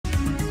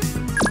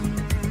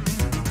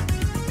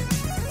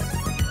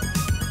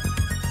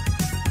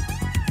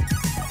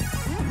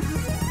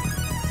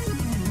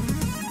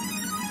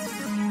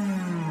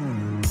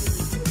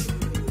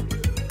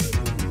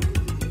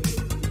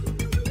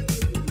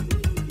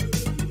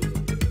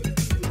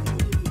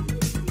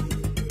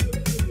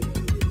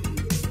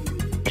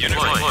Unit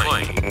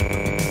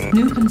flying.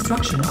 New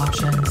construction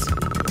options.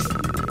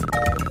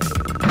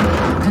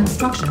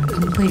 Construction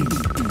complete.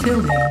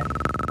 Building.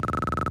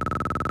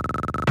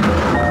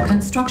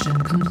 Construction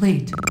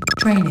complete.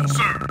 Training.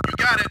 Sir, you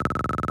got it.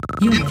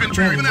 Unit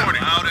Infantry ready.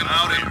 reporting.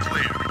 Out and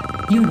clear.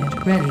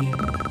 Unit ready.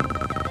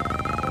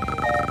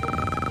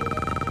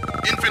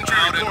 Infantry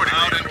reporting.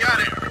 Out and got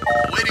it.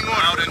 Waiting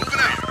order. Out and moving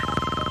out.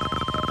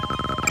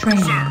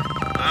 Training. Sir,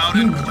 out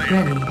and Unit clear.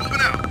 ready.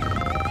 Moving out.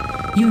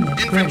 Unit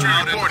ready.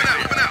 Infantry reporting.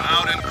 Moving out.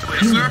 Out and clear.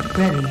 Sir, Unit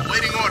ready.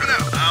 waiting order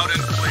now. Out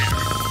and clear.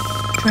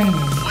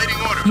 Training. Waiting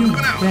order. Unit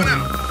Moving out. Moving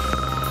ready.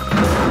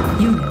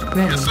 out. Unit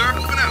ready. Yes, sir.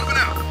 Moving out.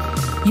 Moving out.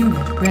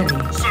 Unit ready.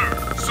 Sir,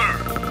 sir.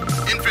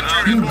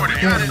 Infantry Unit reporting.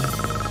 Got ready. it.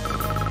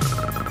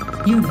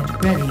 Unit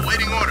ready.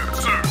 Waiting order.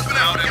 Sir, moving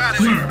out. Got it.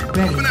 Unit Sir,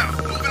 ready. moving out.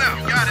 Moving out.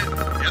 Got it.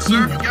 Yes, sir.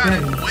 Unit Got it.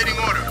 ready. Waiting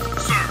order.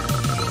 Sir,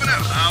 moving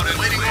out. Out and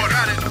waiting order.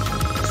 Got it.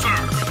 Sir,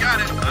 you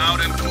got it. Out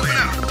and moving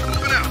out.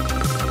 Moving out.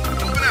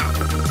 Moving out.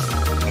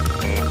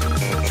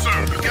 Sir,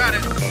 you got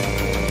it.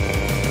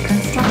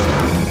 Construction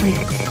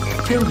complete.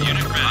 Building.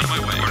 Unit ready. On my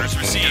way. Orders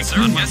received. Yes, sir.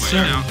 On my Unit way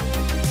ready. now.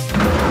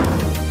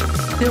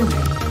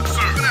 Building.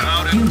 Sir, moving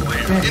out and Unit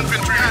clear. ready.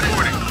 Infantry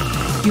reporting.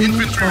 Unit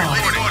Infantry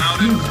lost. waiting order. Out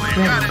and Unit clear.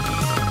 ready. Got it.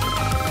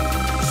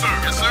 Sir,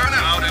 yes, sir.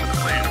 Out and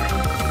clear.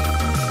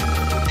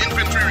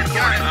 Infantry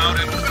reporting. Out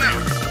and moving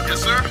out. Yes,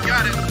 sir.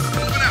 Got it.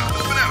 Moving out.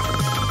 Moving out.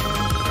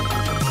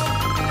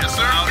 Yes,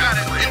 sir. Got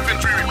it.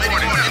 Infantry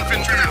reporting.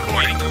 Infantry reporting.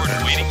 Waiting order.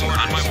 Waiting order.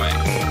 On my way.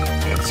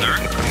 Sir?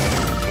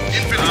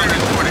 Infantry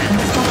reporting.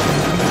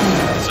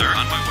 Sir,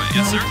 on my way.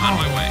 Yes, sir. On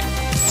my way.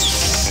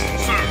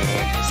 Sir.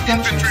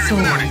 Structure Infantry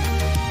sold. reporting.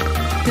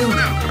 Building. Moving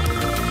out.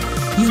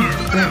 Unit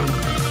Sir, ready.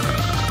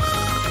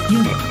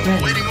 Unit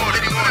ready. Waiting order.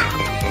 Waiting order.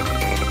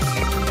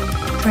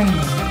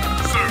 Training.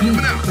 Sir, moving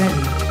Unit out.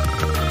 ready.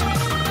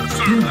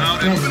 Sir, Unit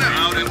out and ready. moving out.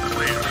 Out and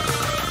clear.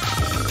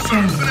 Sir,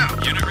 Training. moving out.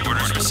 Unit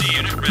orders received.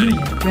 Unit ready.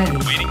 Unit ready.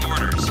 Waiting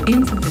orders.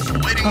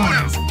 Insufficient Waiting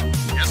order. funds.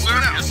 Yes, sir.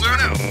 Now. Yes, sir.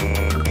 Now.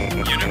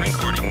 Unit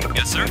reporting.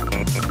 Yes, sir.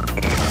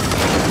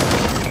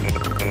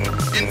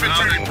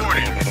 Infantry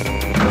reporting.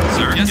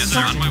 Sir, yes, sir.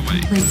 On Construction my way.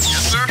 complete.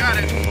 Yes, sir. Got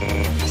it.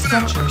 Moving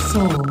out. Structure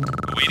sold.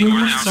 Waiting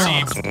order Unit now.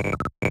 lost.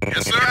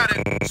 Yes, sir. Got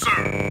it. Sir.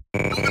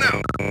 Moving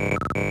out.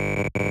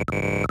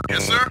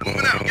 Yes, sir.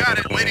 Moving out. Got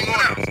it. Waiting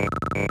order.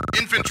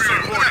 Infantry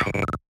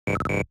reporting.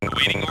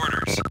 Awaiting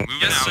orders.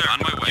 Moving Yes, out. sir. On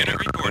my way. Unit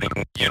reporting.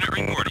 Unit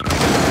reporting.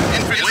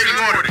 Infantry waiting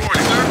order.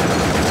 Reporting, sir.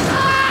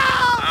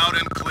 Loud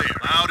and clear.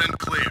 Loud and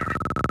clear.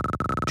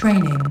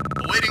 Training.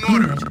 Awaiting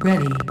order. Unit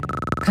ready.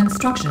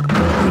 Construction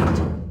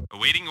complete.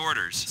 Awaiting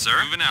orders. Sir?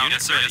 Moving out.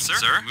 Yes, sir. Yes, sir.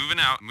 Sir? Moving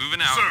out.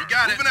 Moving out. Sir, you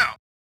got it. Moving out.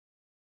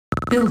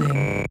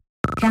 Building.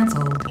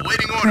 Cancelled.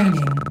 Awaiting order.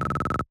 Training.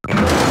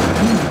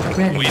 Unit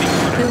ready. Awaiting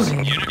orders.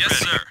 Building. Unit Yes,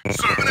 ready. sir.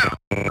 Sir, moving out.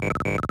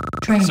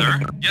 Training. Sir?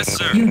 Yes,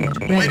 sir. Unit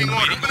ready. Waiting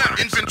order. Moving out.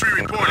 Infantry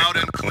reporting. Loud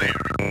and clear.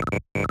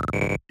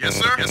 Yes,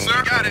 sir. Yes,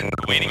 sir. Got it.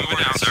 Awaiting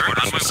orders, sir. On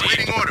my way.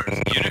 Waiting orders.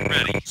 Unit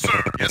ready.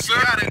 Sir. Yes, sir.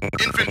 Got it.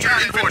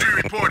 Infantry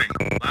reporting.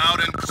 Loud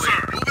and clear.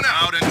 Sir, moving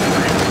out. Loud and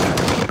clear.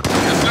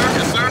 Yes, sir.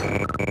 Yes, sir.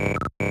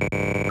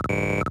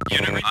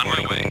 Unit reporting. On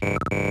my way.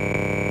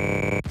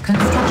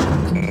 Construction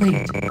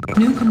complete.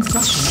 New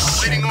construction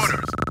Waiting options.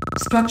 orders.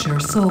 Structure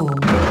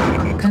sold.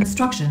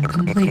 Construction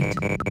complete.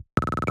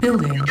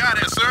 Building. You got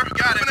it, sir. You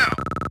got it. Now.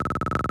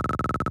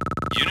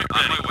 Unit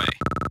ready. On my way.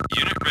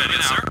 Unit ready,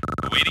 yes, sir.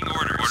 Awaiting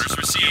orders. Orders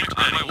received.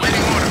 On my way.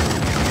 Waiting order.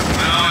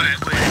 Loud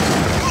and clear.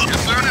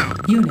 Yes, sir. Now.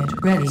 Unit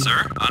ready. Sir?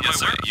 On my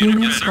way. Unit Unit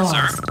ready, sir.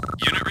 lost.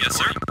 Unit ready,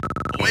 sir.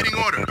 Waiting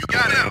order. You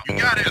got it. You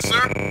got it. Yes,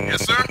 sir.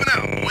 Yes, sir.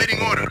 Now. Waiting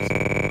orders.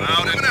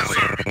 Loud and clear.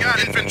 Sir, you got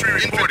it. Infantry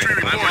reporting.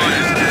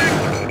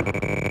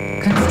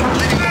 Construction.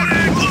 Waiting order.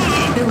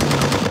 Building.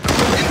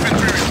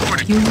 Infantry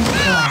reporting. Unit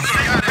lost. Sir,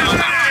 got it.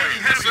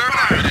 Yes, sir.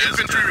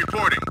 Infantry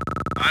reporting.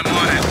 I'm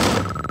on it.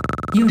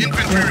 Unit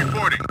Infantry ready.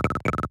 reporting.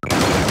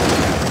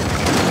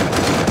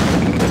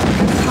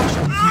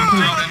 Construction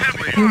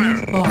complete.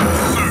 Unit lost.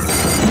 Sir.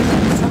 New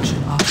construction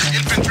options.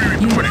 Infantry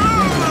Unit reporting. ready.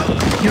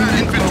 Got Unit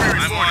infantry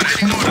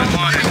lost. reporting. I'm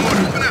on it.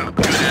 Moving out.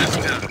 Good as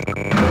done.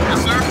 Yes,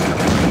 sir.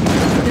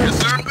 Yes,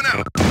 sir. Moving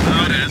out.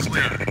 Loud and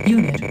clear.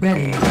 Unit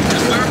ready.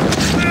 Yes, sir.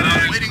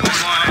 Waiting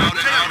order. Out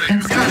and out.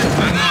 Construction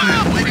I'm on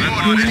it. Waiting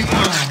order. Waiting order.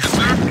 lost. Yes,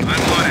 sir.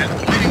 I'm on it.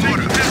 Waiting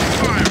order.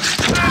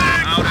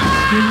 Out and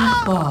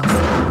Unit lost.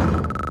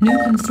 New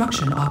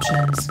construction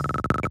options.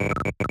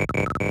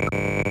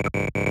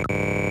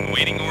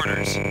 Awaiting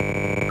orders.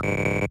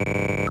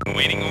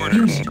 Awaiting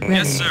orders. Unit ready.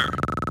 Yes, sir.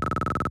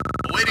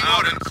 waiting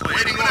orders.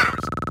 Waiting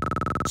orders.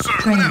 Sir,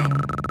 moving Training. out.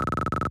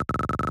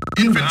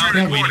 Unit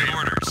Infantry ready. Waiting reporting.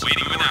 orders.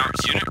 Waiting moving out.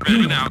 Unit ready.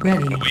 Unit Out.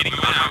 ready. Waiting on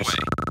my way.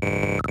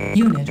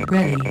 Unit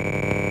ready.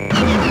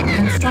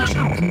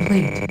 Construction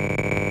complete.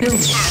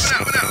 Building. Sir,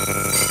 moving out.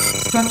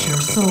 Structure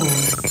sold.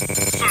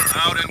 Sir,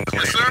 out and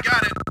clear. Yes, sir.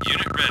 Got it.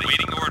 Unit ready.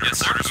 Waiting orders.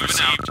 Yes, orders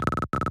received.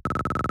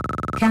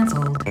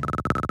 Cancelled.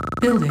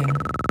 Building.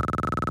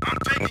 I'm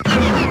taking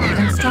orders.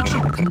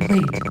 Construction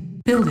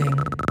complete. Building.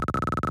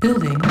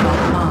 Building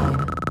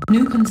offline.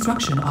 New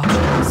construction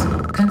options.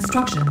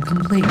 Construction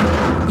complete.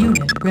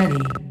 Unit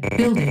ready.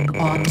 Building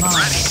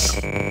online.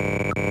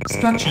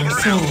 Structure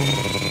sold.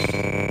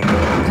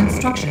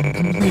 Construction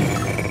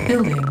complete.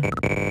 Building.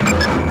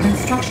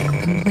 Construction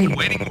complete.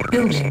 Waiting orders.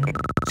 Building.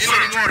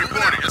 Infantry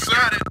reporting. Yes, sir.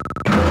 Got it.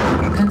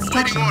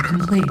 Construction Waiting order.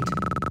 complete.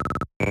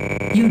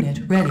 Unit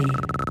ready.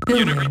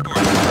 Building. Unit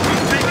reporting.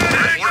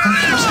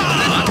 Construction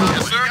complete.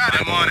 Yes, sir. Got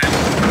it. I'm on it.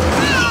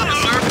 Yes,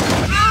 sir.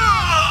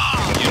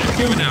 Unit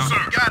moving out.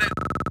 Sir, got it.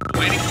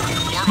 Waiting for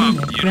the warm up.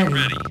 Unit Unit ready.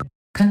 ready.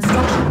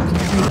 Construction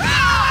complete. Unit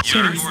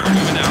Chase reporting.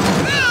 Moving out.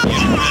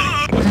 Unit ready.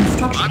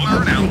 Construction I'm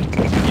burning out.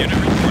 complete. Unit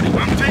reporting.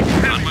 I'm taking On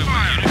heavy my way.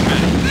 fire. Unit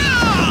ready.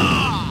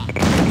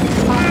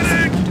 Pharmacy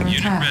under Unit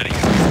attack. ready.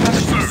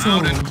 Construction Sir,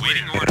 sold.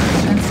 Waiting orders.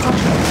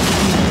 Construction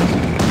complete.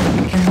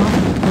 Cannot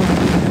deploy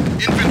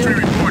here. Infantry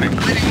reporting.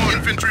 Waiting order.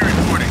 Infantry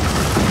reporting.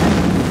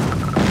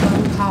 Low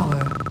power.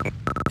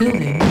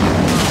 Building.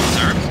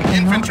 Sir. Cannot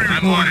Infantry, I'm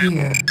deploy on it.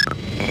 here.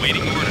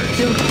 Waiting orders.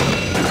 Building.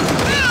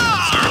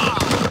 Sir.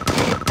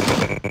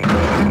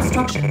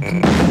 Construction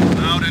complete.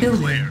 Loud and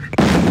Building. clear.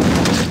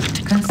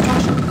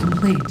 Construction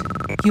complete.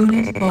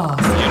 Unit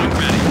lost. Unit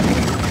ready.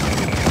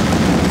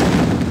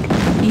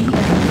 EM Unit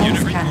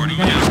pulse cannon reporting.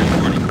 Unit ready.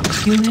 reporting.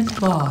 Unit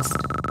lost.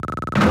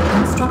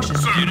 Construction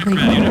Unit complete.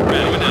 ready. Unit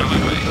ready. Moving out of my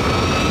way.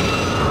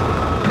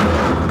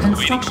 Waiting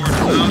Construction orders.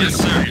 complete. Yes,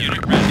 sir.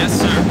 Unit ready. Yes,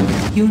 sir.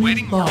 Unit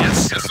Waiting. lost.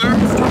 Yes, yes, sir.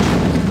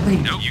 Construction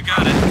complete. No, you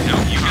got it. No,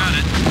 you got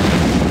it.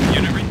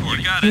 Unit reporting.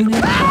 You got it.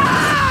 Unit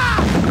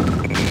lost.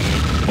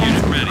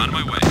 Unit ready. On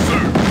my way.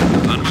 Sir.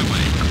 On my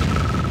way.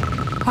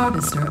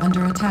 Harvester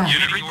under attack.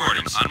 Unit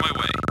reporting. On my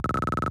way.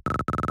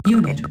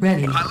 Unit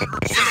ready. Pilot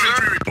report.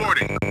 Infantry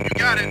reporting. You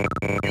got it.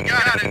 You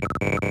got it.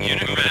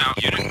 Unit moving out.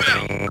 Unit Moving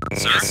ready.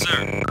 Sir. Yes,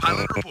 sir.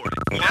 Pilot reporting.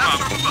 Warm Yes, up.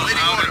 sir.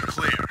 Waiting order.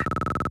 Clear.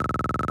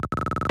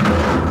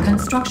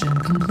 Construction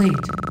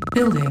complete.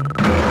 Building.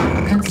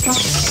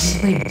 Construction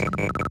complete.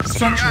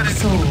 Structure Got it.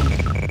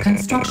 sold.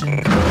 Construction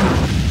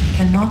complete.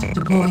 Cannot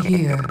deploy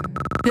here.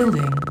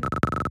 Building.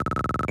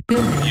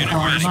 Building Unit ready.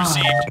 online.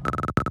 Received.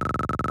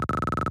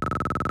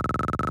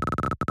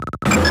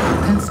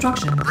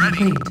 Construction Ready.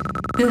 complete.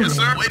 Building. Yes,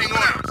 sir. Waiting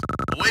orders.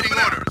 Waiting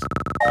orders.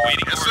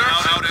 Waiting Yes, orders.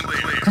 sir. Out and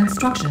clear.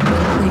 Construction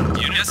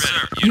complete. Unit Yes, sir.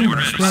 ready. Unit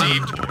Unit ready. ready.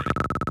 Received.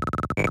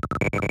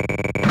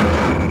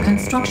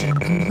 Construction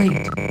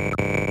complete.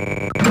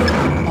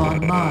 Building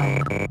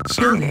online.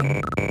 Sir.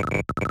 Building.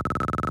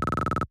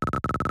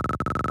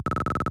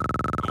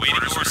 Waiting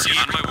orders. Received.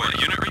 On my way.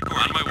 Unit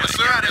report. On my way. Yes,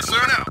 sir. Yes,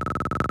 sir. Now.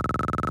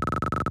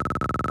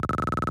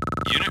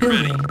 Unit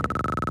ready. Building.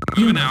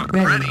 Moving Unit out.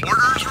 ready. Ready.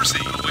 Orders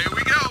received. Away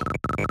we go.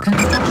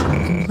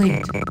 Construction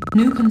complete.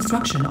 New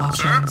construction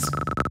options.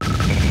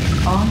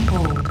 On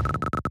hold.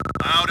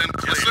 Loud and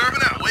clear. Yes, sir.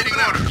 Now. Waiting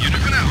order. Unit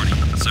Moving out.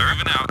 reporting. Sir.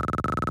 Moving out.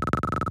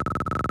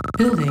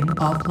 Building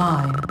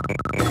offline.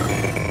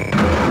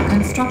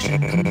 Construction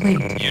complete.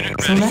 Unit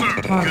ready. Sir. Select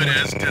Good target.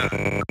 as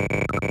done.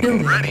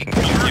 Building. Ready.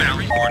 Over Unit now.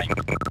 reporting.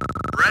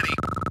 Ready.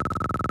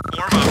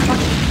 Form up.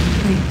 Construction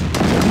complete.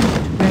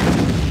 Unit ready.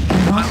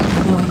 Cannot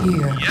deploy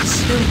here. Yes.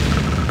 Building.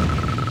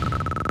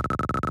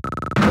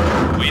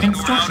 Waiting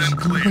Construction orders. and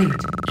clear. complete.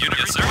 Unit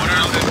yes, sir.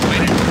 Orders and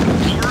waiting.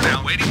 Over now.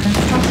 Waiting.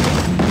 Construction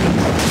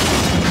complete.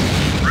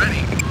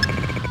 Ready.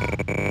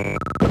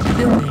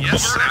 Building.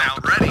 Yes, sir. Now.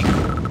 Ready.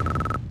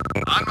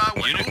 On my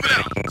way. Unit Moving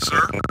ready. out.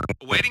 Sir.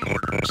 Awaiting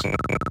orders.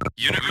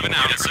 Unit moving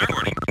out. Yes, sir.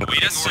 Reporting.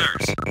 Waiting Yes, sir.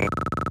 orders.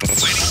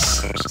 Waiting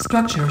orders.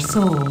 Structure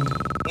sold.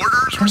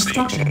 Orders received.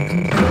 Construction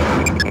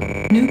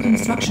complete. New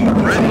construction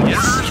Ready.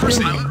 options. Orders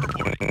received.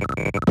 Building.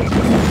 Pilot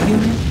reporting.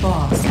 Unit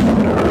lost.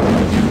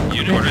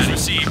 Unit orders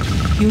received.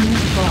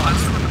 Unit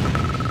lost.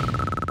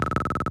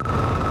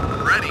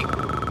 Ready.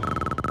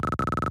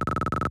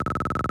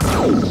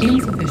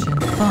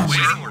 Insufficient funds.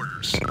 Waiting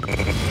orders.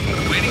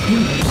 Waiting.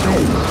 Unit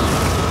ready.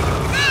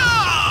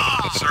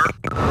 Sir.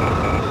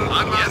 On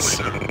my way.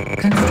 Sir.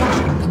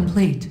 Construction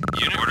complete.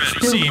 Unit orders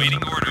Building. received.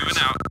 Waiting orders.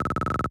 Moving out.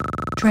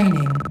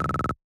 Training.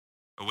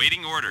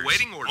 Awaiting orders.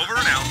 Waiting orders. Over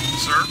and out.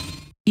 Sir.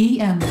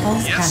 EM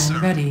pulse Yes,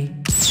 cannon sir. ready.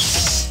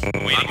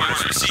 Waiting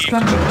orders received.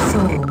 Structure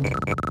sold.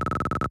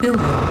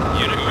 Building.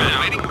 Unit moving out.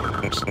 Waiting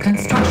orders.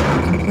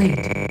 Construction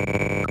complete.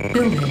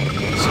 Building.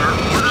 Sir.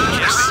 Orders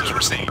yes.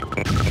 Received.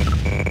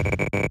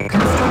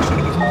 Construction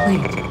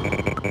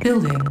complete.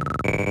 Building.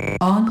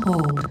 On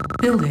hold.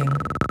 Building.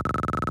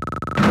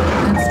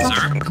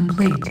 Construction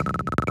complete.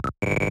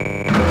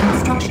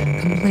 Construction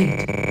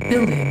complete.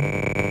 Building.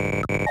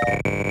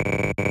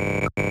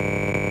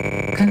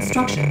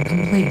 Construction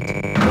complete.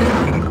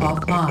 Building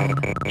offline.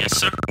 Yes,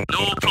 sir.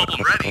 No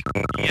problem. Ready.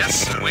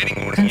 Yes, sir.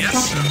 Waiting order. Yes,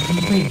 Construction sir.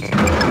 complete.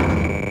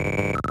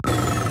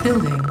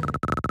 Building.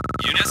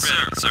 Unit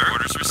sir. Sir.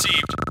 Orders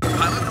received.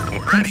 Pilot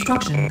report. Ready.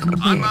 Construction On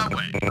complete. my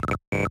way.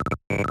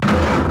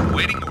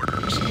 Waiting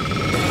orders.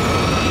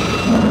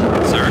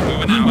 Sir,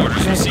 moving out.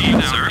 Orders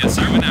received. Sir. Yes,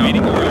 sir. Moving out.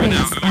 Waiting order. Moving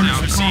out. Moving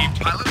out. Received.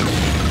 Pilot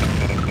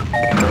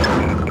report.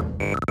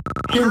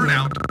 Over Building. and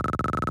out.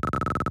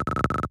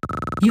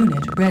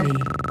 Unit ready.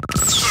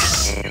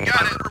 Sir. You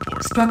got it.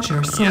 Report.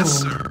 Structure sold.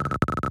 Yes, sir.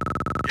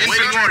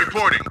 Waiting order.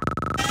 Reporting.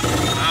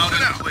 Out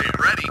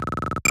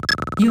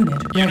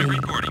Unit Unit ready.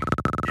 reporting.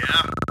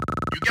 Yeah.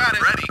 You got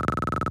it. Ready.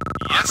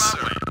 Yes, On my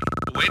sir. way.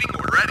 Awaiting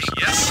order. Ready.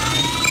 Yes, sir.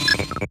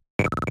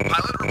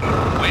 Pilot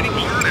report. Waiting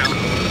order now.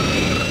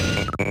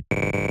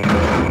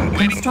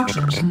 Waiting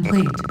Construction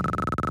complete.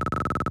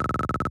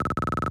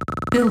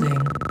 Building.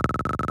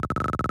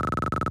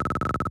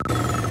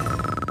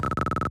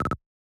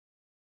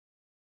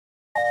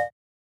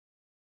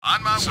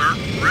 On my sir.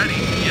 Ready.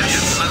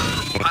 Yes.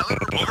 Pilot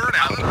report. Over and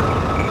out.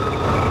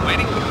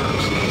 Waiting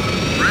orders.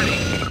 Ready.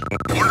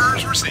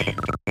 Orders received.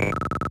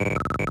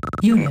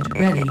 Unit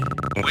ready.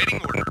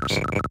 Waiting orders.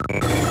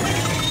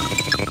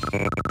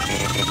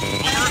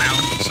 Over and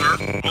out, sir.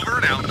 Over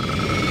and out.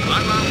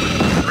 On my way.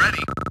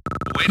 Ready.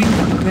 Waiting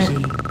Unit orders.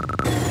 ready.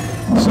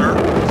 Sir.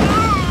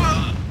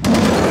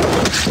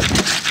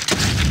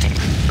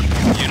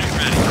 Unit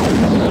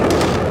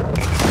ready.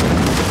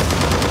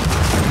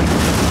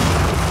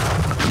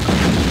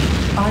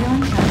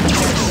 Ion cannon.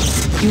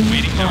 Unit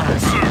Waiting order.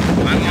 lost. Sir,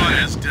 my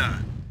line is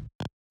done.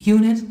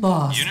 Unit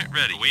lost. Unit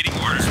ready. Waiting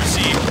orders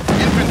received.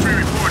 Infantry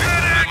reporting.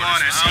 My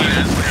line is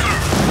done.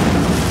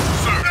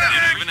 Sir.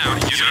 Unit moving out.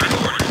 Unit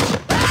orders.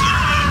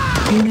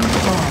 Unit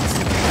lost.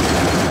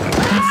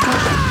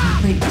 Construction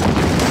complete.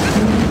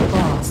 Unit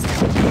lost.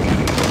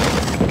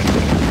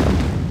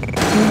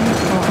 Unit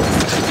lost.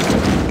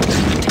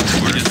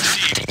 Orders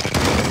received.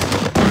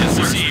 Orders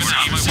received.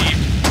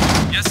 Received.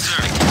 Yes,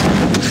 sir.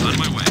 On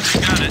my way. You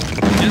got it.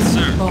 Yes,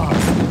 sir.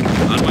 Lost.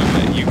 On my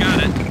way. You got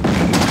it.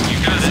 You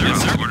got it. Yes,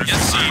 sir. Orders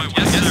received.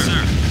 Yes,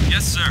 sir.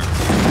 Yes, sir.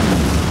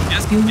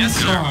 Yes, Unit yes,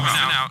 sir. lost.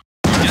 Moving out.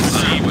 Yes,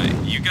 sir. On my way.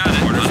 You got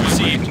it. Orders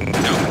received.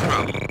 No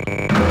problem.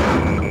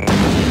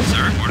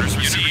 Sir, orders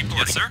received.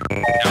 Yes, sir.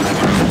 No,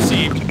 orders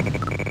received.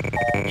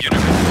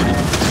 Unit reporting.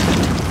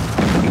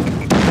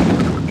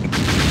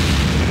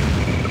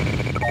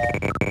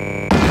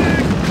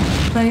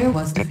 Player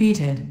was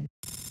defeated.